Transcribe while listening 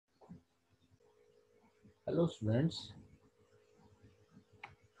Hello students.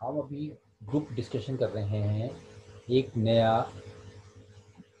 हम अभी group discussion कर रहे हैं एक नया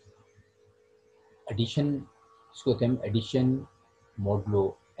एडिशन, इसको कहते हैं एडिशन मॉडलो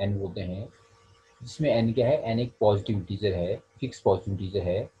एन बोलते हैं, जिसमें एन क्या है, एन एक पॉजिटिव इंटीजर है, फिक्स पॉजिटिव इंटीजर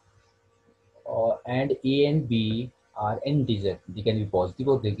है, और and A and B are N integer, they can be positive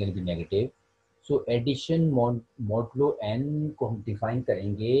और they can be negative. So addition modulo N को हम डिफाइन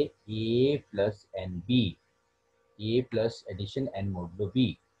करेंगे ए प्लस एन बी, ए plus addition N modulo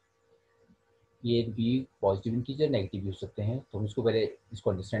B. ये भी positive integer negative भी हो सकते हैं, तो हम इसको पहले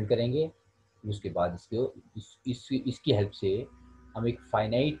इसको अंडरस्टैंड करेंगे, फिर उसके बाद इसकी हेल्प से हम एक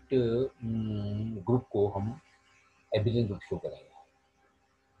फाइनाइट ग्रुप को हम एवरेज ग्रुप शो करेंगे।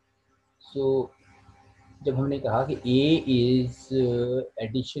 सो जब हमने कहा कि ए is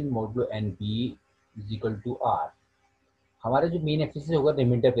addition modulo N B is equal to are, हमारा जो मेन एम्फेसिस होगा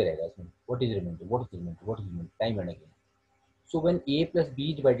रिमाइंडर पे रहेगा। इसमें what is reminder, what is reminder, what is reminder, time and again. So when A plus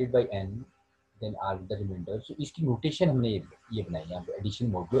B divided by N then are the remainder. सो इसकी notation हमने ये बनाई यहाँ पे एडिशन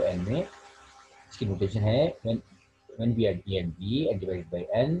मॉडुलो एन में। इसकी नोटेशन है when we add A and B and divided by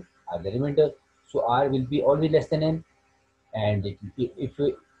N R the remainder. So are will be always less than N, and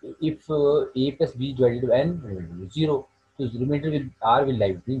if a plus b divided by n, remainder will be 0. So remainder will r will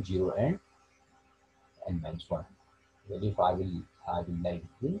lie between 0 and n minus 1. Well, if r will lie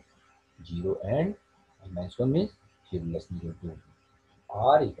between 0 and n minus 1 means 0 less than 0 to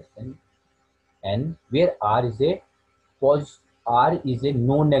r is less than n, where r is a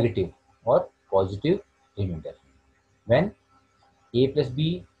non-negative or positive remainder. When a plus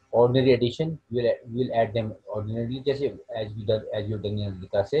b ordinary addition, we will add them ordinarily, just as you have done in the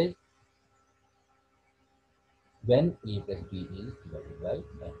classes. When a plus b is divided by n,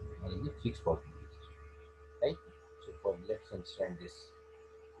 n is a fixed probability, right? So for let's understand this,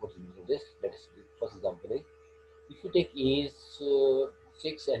 what is mean of this? Let's first example is, if you take a is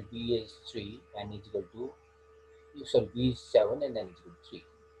 6 and b is 3, n is equal to, sorry, b is 7 and n is equal to 3.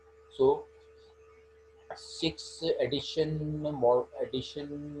 So 6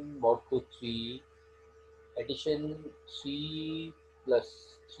 mod to 3, addition 3 plus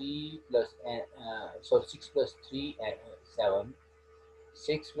 3 plus so 6 plus 3 and 7,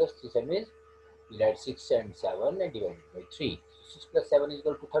 6 plus 3 7 is, we'll add 6 and 7 and divide it by 3. So 6 plus 7 is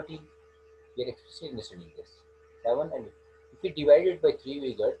equal to 13. We are explicitly understanding this. 7, and if we divide it by 3, we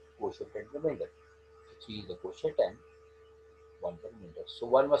get quotient and remainder. So 3 is the quotient and 1 the remainder. So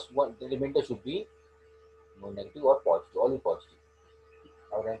the remainder should be no negative or positive, only positive.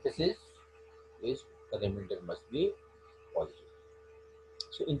 Our emphasis is the remainder must be positive.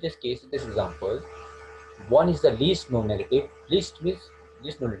 So in this case, in this example, 1 is the least non-negative. Least means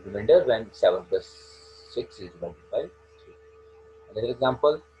least non-negative remainder when 7 plus 6 is divided by 3. Another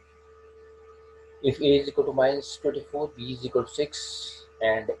example, if a is equal to minus 24, b is equal to 6,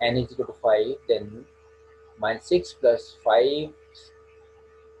 and n is equal to 5, then minus 6 plus 5,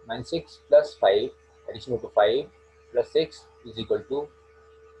 minus 6 plus 5, addition to 5 plus 6 is equal to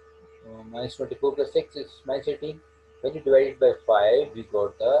minus 24 plus 6 is minus 18. When you divide it by 5, we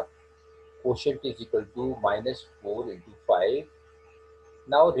got the quotient is equal to minus 4 into 5.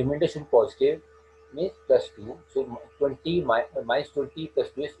 Now remainder should be positive, means plus 2. So 20 minus 20 plus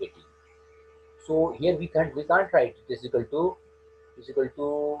 2 is 18. So here we can't write it is equal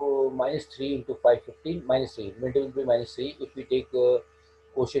to minus 3 into 5 15 minus 3. Remainder will be minus 3. If we take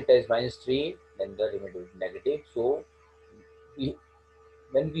quotient as minus 3, then the remainder will be negative. So we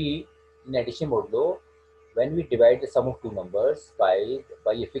when we in addition modulo, when we divide the sum of two numbers by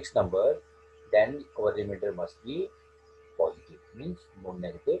a fixed number, then our remainder must be positive, means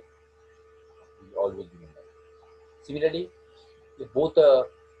non-negative, will always be non-negative. Similarly, if both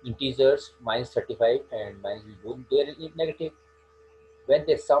integers minus 35 and minus b, both they are negative, when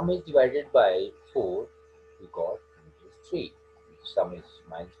the sum is divided by 4, we got is 3. The sum is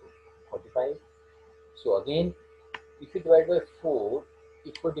minus 45. So again, if you divide by 4,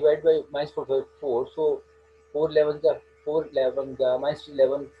 if we divide by minus 4 by 4, so 4 11 the minus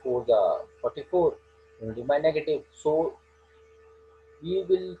 11 4 the 44, divided by negative. So we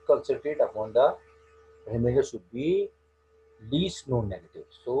will concentrate upon the remainder should be least known negative.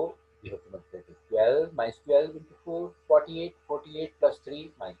 So we have to multiply to 12 minus 12 into 4, 48, 48 plus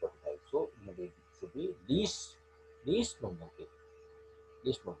 3 minus 45. So remainder should be least known negative,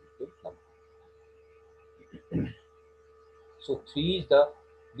 least known negative number. So 3 is the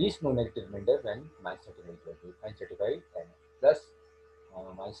least known negative remainder when minus 35 minus 35 and plus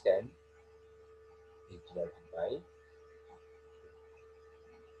minus 10 is divided by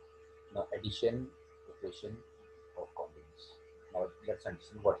now addition operation of complements. Now let's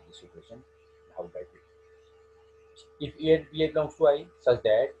understand what is this operation and how to write it. if A and B belongs to I, such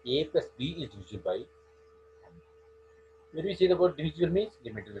that A plus B is divisible by M. When we say the word divisible means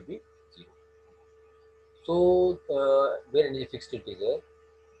limit will be 0. So where n is a fixed integer,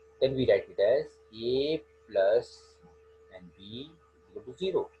 then we write it as A plus and B is equal to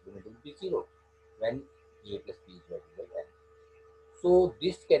 0. Limit will be 0 when A plus B is divided by N. So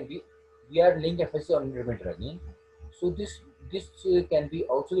this can be, we are laying emphasis on remainder again. So this can be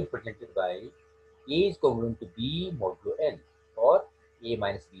also represented by A is congruent to B modulo N, or A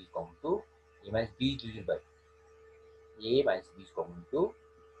minus B is congruent to A minus B is divided by A minus B is congruent to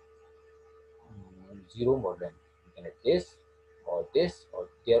 0 modulo N. You can have this, or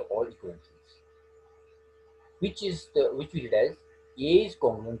they are all equivalencies. Which we did as A is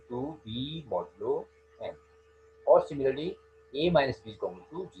congruent to B modulo N, or similarly A minus B is congruent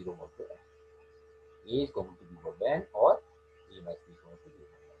to 0 modulo N. A is going to be more than, or A minus B is going to be more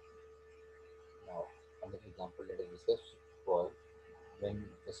than. Now, another example let us discuss for when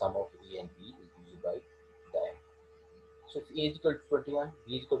the sum of A and B is divided by the M. So if A is equal to 21,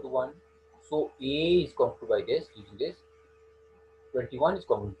 B is equal to 1. So A is congruent by this, using this, 21 is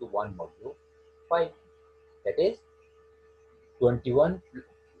congruent to 1 modulo 5. That is 21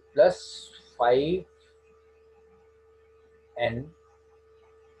 plus 5 and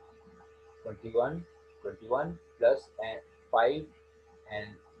 21 plus 5 and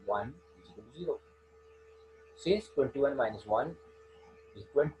 1 is equal to 0. Since 21 minus 1 is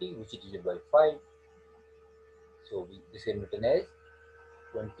 20, which is divided by 5. So this can be written as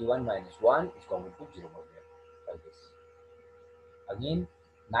 21 minus 1 is common to 0 modulo n, like this. Again,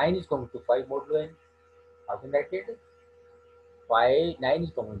 9 is common to 5 modulo n. How can I write it? 9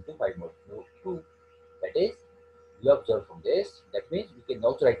 is common to 5 modulo 2. That is, we observe from this. That means we can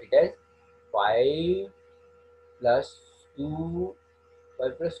also write it as 5 plus 2,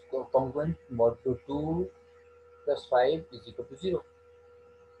 5 plus congruent modulo 2 plus 5 is equal to 0.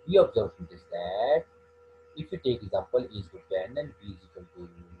 We observe from this that if you take example A is equal to 10 and B is equal to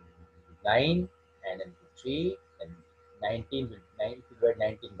 9 and n to 3, then 19 will 9, if you divide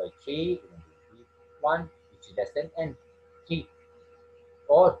 19 by 3, it will be 1, which is less than n 3.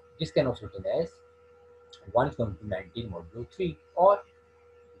 Or this can also be written as 1 is going to 19 modulo 3, or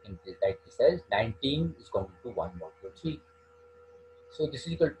you can write this as 19 is going to 1 modulo 3. So this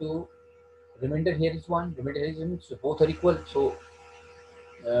is equal to, remainder here is 1, remainder here is 1, so both are equal. So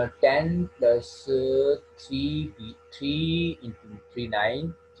 10 plus 3 3 into 3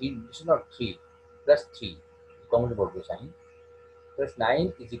 9, 3, this is not 3, plus 3 common modulo sign, plus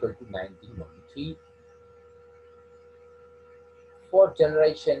 9 is equal to 19 modulo 3. For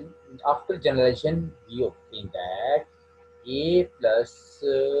generalization, after generalization, we obtain that A plus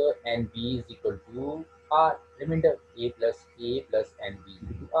and B is equal to R, remainder. A plus and B is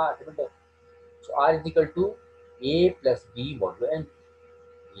equal to R, remainder. So R is equal to A plus B modulo n,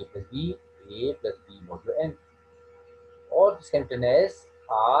 A plus B modulo n. Or this can be written as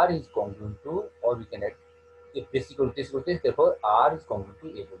R is congruent to, or we can add, if this is equal to this, therefore R is congruent to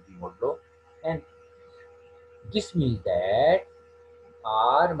A plus B modulo n. This means that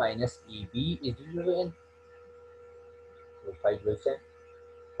R minus AB is divided by n. So 5 by 10,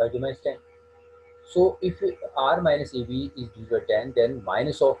 5 minus 10. So if R minus AB is divided by 10, then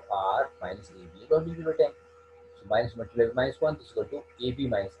minus of R minus AB is also divided by 10. So minus multiplied by minus 1 is equal to AB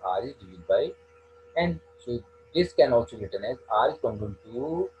minus R is divided by n. So this can also be written as R is congruent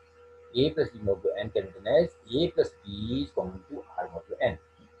to A plus B modulo n, can be written as A plus B is congruent to R modulo n.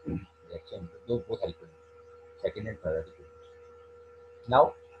 Those both are equal. Second and third are equal.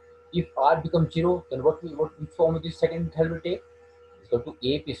 Now, if R becomes 0, then what form of this second and third will take? Is equal to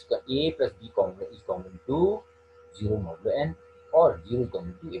A plus B is congruent to 0 modulo n, or 0 is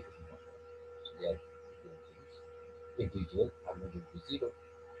congruent to A plus B modulo n. So they are individual argument will be 0.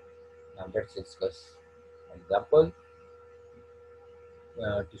 Now let's discuss an example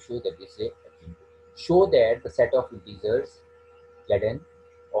to show that this is a show that the set of integers Zn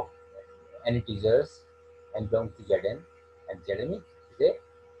of n integers n belongs to Zn, and Zn means is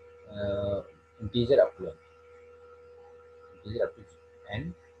a integer up to n, integer up to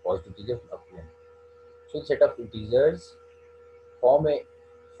n, positive integer up to n. So the set of integers form a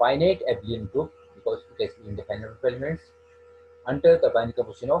finite abelian group because it has indefinite elements under the binary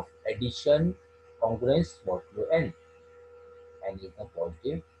composition of addition, congruence, modulo n, and is a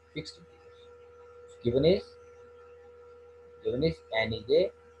positive fixed integers. So given is n is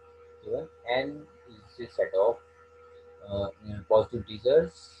a given n is a set of positive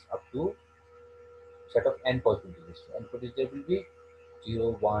integers up to set of n positive integers. So n positive integer will be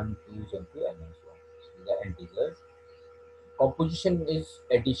 0, 1, 2, and 2, and so on. So these are integers. Composition is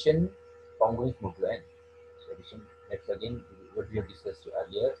addition, congruence, modulo n. So addition Let's again what we have discussed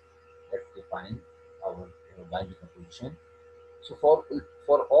earlier. Let's define our binary composition. So for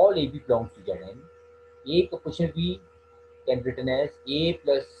all AB belongs to Zn, A composition B can be written as A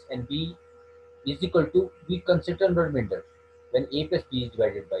plus and B is equal to, we consider remainder when A plus B is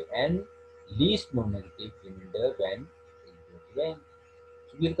divided by N, least non-negative remainder when A is divided by N.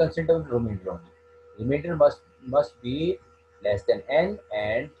 So we will consider remainder only. Remainder must be less than N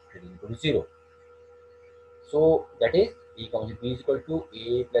and greater than equal to 0. So that is A comma B is equal to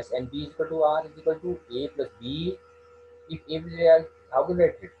A plus N, B is equal to R is equal to A plus B. If A is real, how can we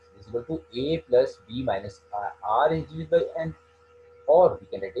write it? Is equal to A plus B minus R. R is divided by N, or we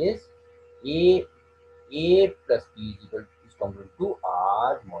can write is A plus B is congruent to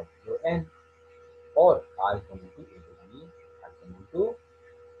R modulo N, or R is congruent to A plus B, R is congruent to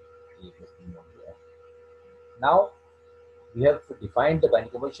A plus B modulo N. Now we have defined the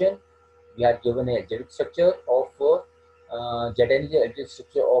binary composition. We are given a algebraic structure of Zn is the algebraic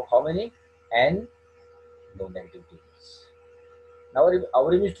structure of how many? N non-negative integers. Now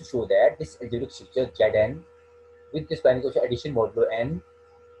our aim is to show that this algebraic structure Zn with this binary composition addition modulo N,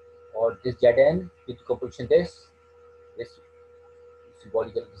 or this Zn with composition this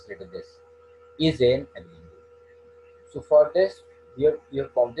symbolically is written this, is an abelian group. So for this, we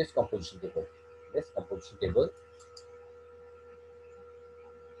have formed this composition table. This composition table,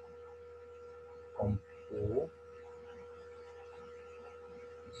 composition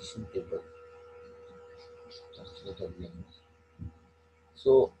table.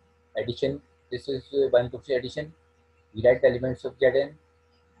 So addition. This is binary composition addition. We write the elements of Zn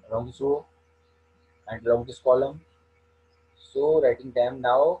along this row and along this column. So writing them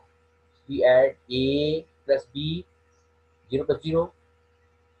now, we add A plus B, 0 plus 0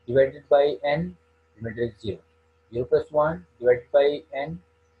 divided by N, remainder is 0. 0 plus 1 divided by N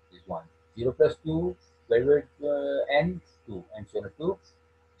is 1. 0 plus 2 divided by N, 2, and so on to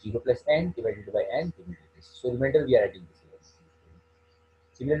 0 plus N divided by N, remainder is. So remainder we are adding this here.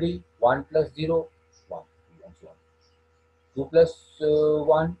 Similarly, 1 plus 0, 1, 2, and so on. 2 plus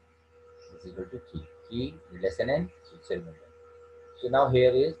 1 is equal to 3. 3 is less than N, so it's a remainder. So now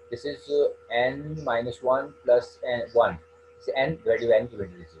here is, this is N minus 1 plus N, 1. So N divided by N,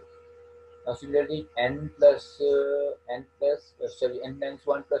 remainder is 0. Now similarly, n plus n minus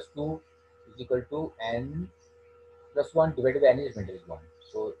 1 plus 2 is equal to n plus 1 divided by n is remainder is 1.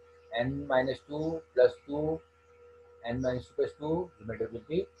 So n minus 2 plus 2, n minus 2 plus 2, remainder will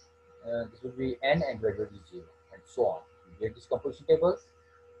be, this will be n and divided by 0, and so on. We get this composition table,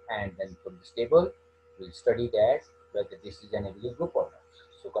 and then from this table, we'll study that whether this is an abelian group or not.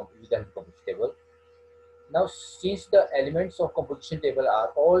 So we have the composition table. Now since the elements of composition table are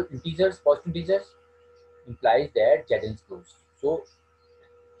all integers, positive integers, implies that Zn is closed. So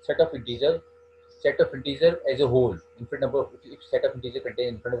set of integer as a whole, infinite number of, if set of integer contain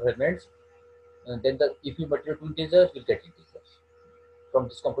infinite number of elements, then if you multiply two integers, we'll get integers. From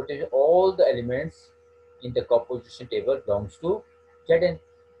this computation, all the elements in the composition table belongs to Zn.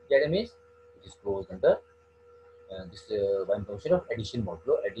 Zn means it is closed under this one function of addition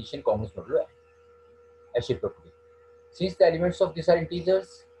congruence modulo reciprocity. Since the elements of this are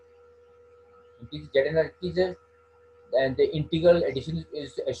integers, Zn are integers, and the integral addition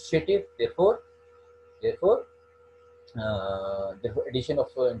is associative. Therefore, the addition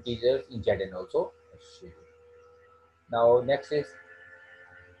of integers in Zn also associative. Now next is,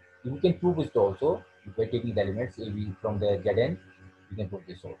 we can prove this also by taking the elements from the Zn. We can prove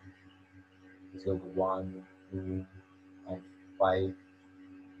this also. So 1, 2, and 5.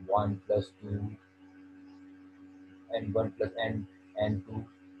 1 plus 2 and 1 plus n and 2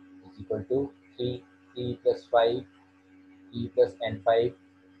 is equal to 3. 3 plus 5, 3 plus n5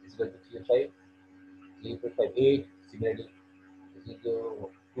 is equal to 3 and 5. 3 plus 5, 8. Similarly, this is 2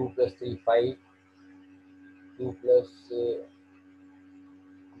 plus 3, 5. 2 plus 3,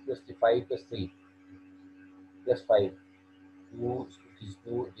 5 plus 3 plus 5. 2, it is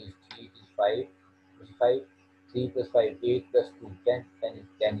 2, it is 3, it is 5 plus 5. 3 plus 5, 8 plus 2, 10. 10 is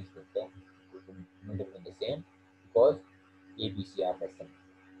 10 is 10. Remainder remain the same because A, B, C are less than.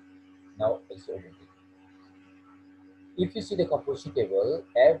 Now it's identity. If you see the composition table,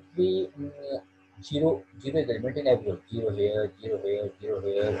 every zero is element in every row. 0 here, 0 here, 0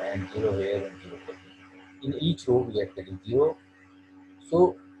 here, and 0 here, and 0 here. In each row, we are getting 0.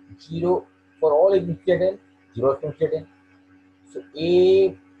 So 0 for all elements Zn, 0 from Zn. So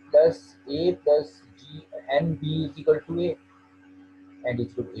A plus G and B is equal to A, and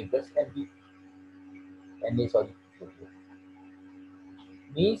is equal to A plus and B. And A, sorry,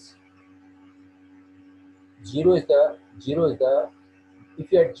 means 0 is the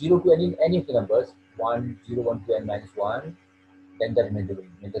if you add 0 to any of the numbers, 1, 0, 1 to n minus 1, then the remainder will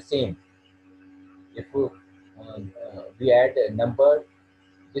remain the same. If we add a number,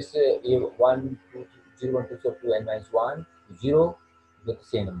 this a 1, 2, 0, 1, 2, so 2 n minus 1, 0, with the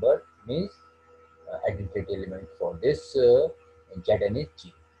same number, means identity element for this Zn is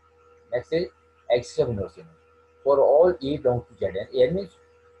G. Next is axis of inverse element. For all A belongs to Zn, A means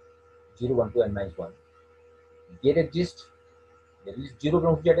 0, 1 to n minus 1. There exists, there is 0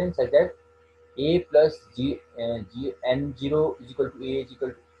 belongs to Zn such that A plus G n0 is equal to A is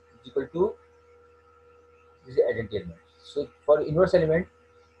equal to this is identity element. So for inverse of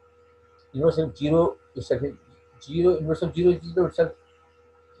 0 itself is 0, inverse of 0 is 0 itself.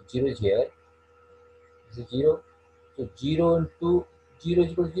 0 is here, this is 0. So 0 into 0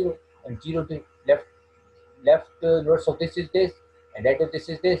 is equal to 0, and 0 to left inverse of this is this, and right of this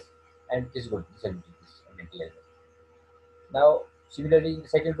is this, and this is going to this identity element. Now similarly in the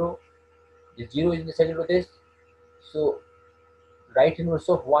second row, the 0 is in the second row this, so right inverse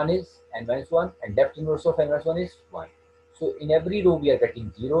of 1 is n minus 1, and left inverse of n minus 1 is 1. So in every row we are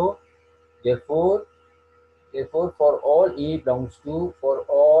getting 0. Therefore, for all A belongs to, for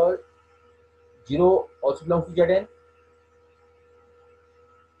all 0 also belongs to Zn.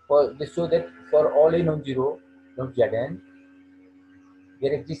 For this, so that for all A non-zero belongs to Zn,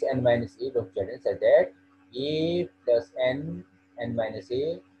 there exists n minus A belongs to Zn such that A plus n minus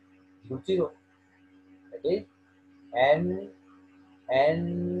A equals 0. That is n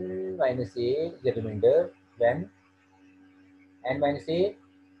minus A is the remainder when n minus A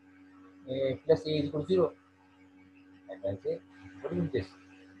plus A is equal to 0. N minus A, what is this?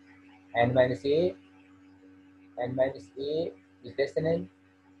 N minus A, n minus A is less than n.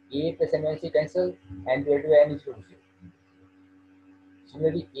 A plus n minus A cancel, and divided by n is equal to 0.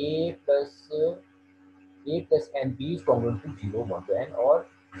 Similarly, A plus n b is congruent to 0, 1 to n, or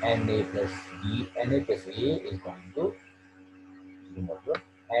na plus b, na plus A is congruent to 0 modulo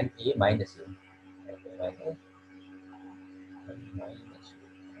and A minus A.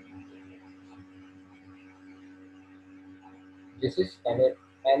 This is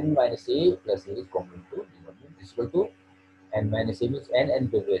n minus A plus A is congruent to 0. This is equal to n minus A means n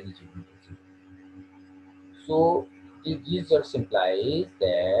divided by n. So these just implies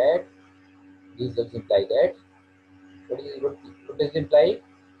that what does it imply?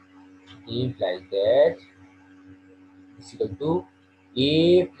 It implies that is equal to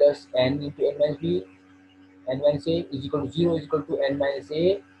A plus n into n minus b, n minus A is equal to 0 is equal to n minus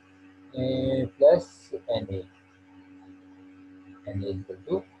A plus na. Na is equal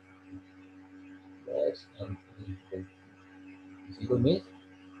to plus n is equal to 0 means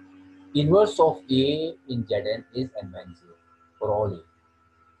inverse of A in Zn is n minus A for all A.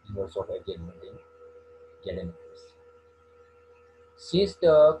 Inverse of every element in Zn inverse. Since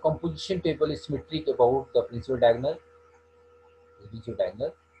the composition table is symmetric about the principal diagonal, this is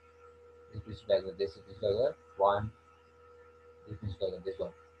diagonal, this is diagonal, this is diagonal, 1, this is diagonal, this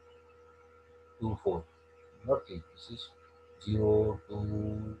one, 2, 4, not 3, this is 0,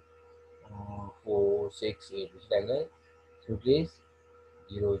 2, 4, 6, 8, this is diagonal. So please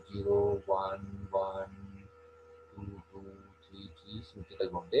 0, 0, 1, 1, 2, 2, 3, 3, symmetrical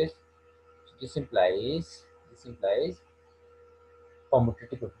about this. So this implies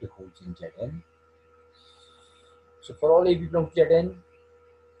commutative property holds in Zn. So for all AB belongs to Zn,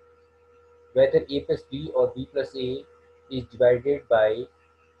 whether A plus B or B plus A is divided by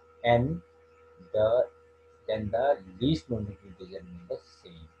n, then the least non-negative integer remains the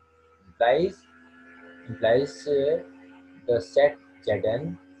same. Implies the set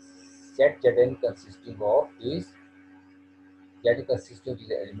Zn consisting of these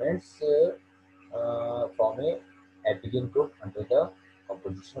elements from a Abelian group under the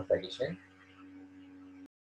composition of addition